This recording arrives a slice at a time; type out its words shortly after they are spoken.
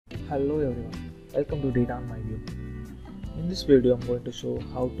Hello everyone, welcome to Data on My View. In this video I'm going to show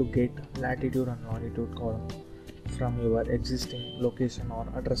how to get latitude and longitude column from your existing location or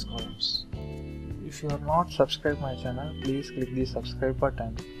address columns. If you are not subscribed my channel, please click the subscribe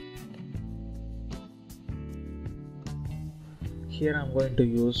button. Here I'm going to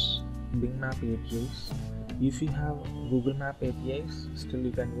use Bing Map APIs. If you have Google Map APIs, still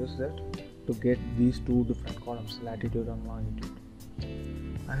you can use that to get these two different columns, latitude and longitude.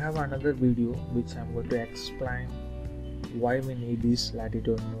 I have another video which I'm going to explain why we need these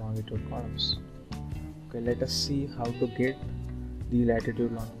latitude and longitude columns. Okay, let us see how to get the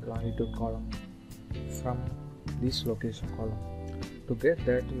latitude and longitude column from this location column. To get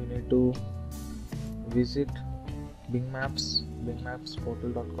that, you need to visit Bing Maps,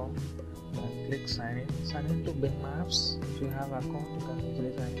 bingmapsportal.com, and click sign in. Sign in to Bing Maps. If you have an account, you can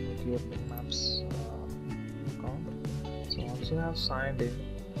easily sign in with your Bing Maps account. So once you have signed in,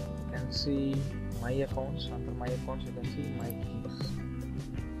 you can see my accounts. Under my accounts you can see my keys.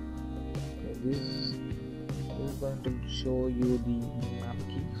 Okay, this is going to show you the Bing Map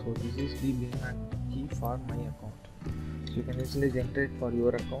key. So this is the Bing Map key for my account. So you can easily generate for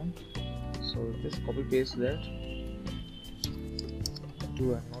your account. So just copy paste that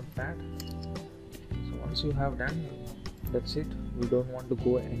to a notepad. So once you have done, that's it. We don't want to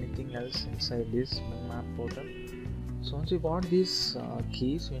go anything else inside this Bing Map portal. So once you got these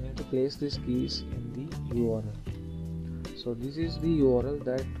keys, you need to place these keys in the URL. So this is the URL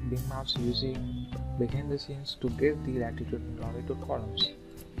that Bing Maps using behind the scenes to get the latitude and longitude columns.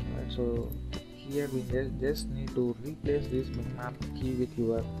 Right, so here we just need to replace this Bing Map key with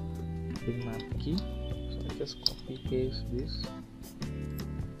your Bing Map key. So I just copy paste this.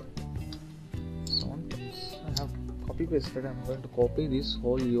 So once I have copy pasted, I'm going to copy this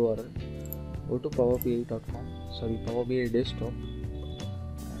whole URL. Go to Power BI desktop,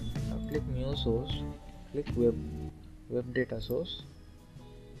 and click new source, click web data source,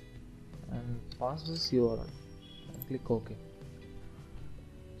 and pass this URL and click OK.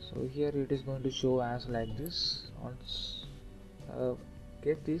 So here it is going to show as like this. Once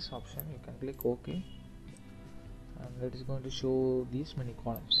get this option, you can click OK, and it is going to show these many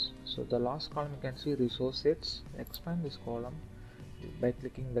columns. So the last column you can see resource sets. Expand this column by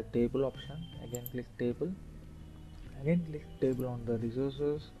clicking the table option. Again click table, again click table on the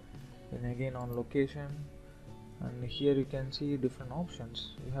resources, then again on location, and here you can see different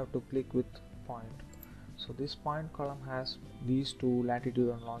options. You have to click with point. So this point column has these two latitude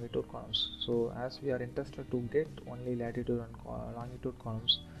and longitude columns. So as we are interested to get only latitude and longitude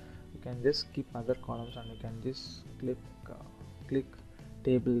columns, you can just skip other columns and you can just click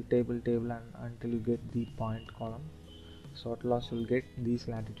table and until you get the point column. So at last you will get these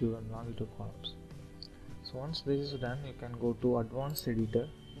latitude and longitude columns. So once this is done, you can go to advanced editor.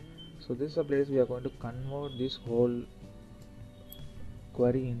 So this is a place we are going to convert this whole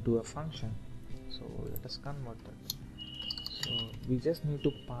query into a function. So let us convert that. So we just need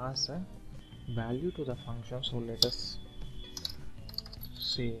to pass a value to the function. So let us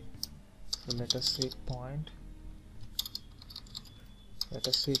say point. Let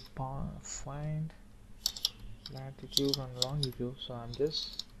us say find latitude and longitude. So I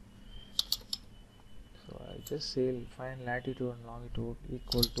just say find latitude and longitude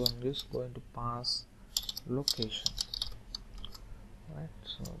equal to, I'm just going to pass location. Right,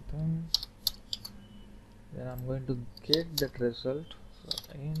 so then I'm going to get that result. So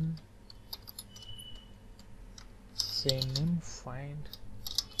in same name, find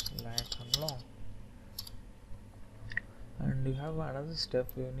lat and long. And you have another step.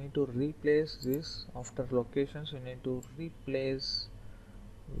 You need to replace this after locations. You need to replace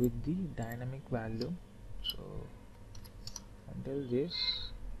with the dynamic value. So until this,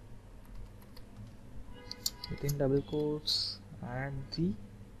 within double quotes, add the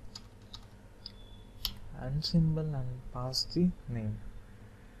and symbol and pass the name.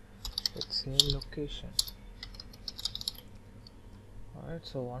 Let's say location. Alright,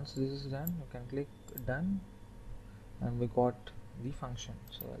 so once this is done, you can click done, and we got the function.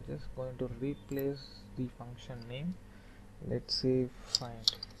 So I'm just going to replace the function name. Let's say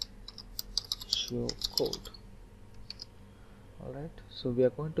find show code. Alright, so we are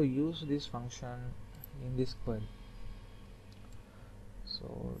going to use this function in this query.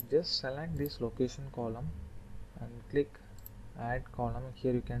 So just select this location column and click add column.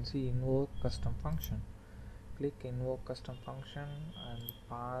 Here you can see invoke custom function. Click invoke custom function and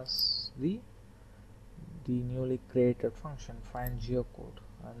pass the newly created function find geocode,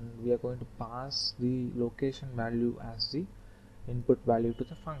 and we are going to pass the location value as the input value to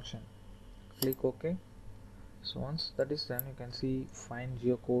the function. Click OK. So once that is done, you can see find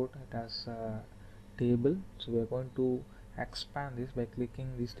geocode. It has a table, so we are going to expand this by clicking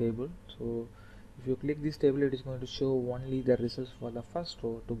this table. So if you click this table, it is going to show only the results for the first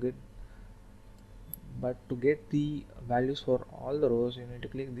row. But to get the values for all the rows, you need to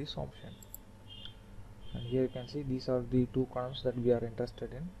click this option, and here you can see these are the two columns that we are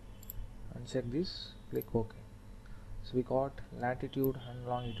interested in. Uncheck this, click OK. So we got latitude and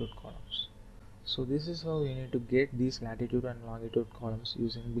longitude columns. So this is how you need to get these latitude and longitude columns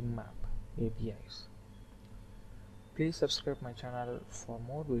using Bing Map APIs. Please subscribe my channel for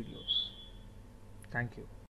more videos. Thank you.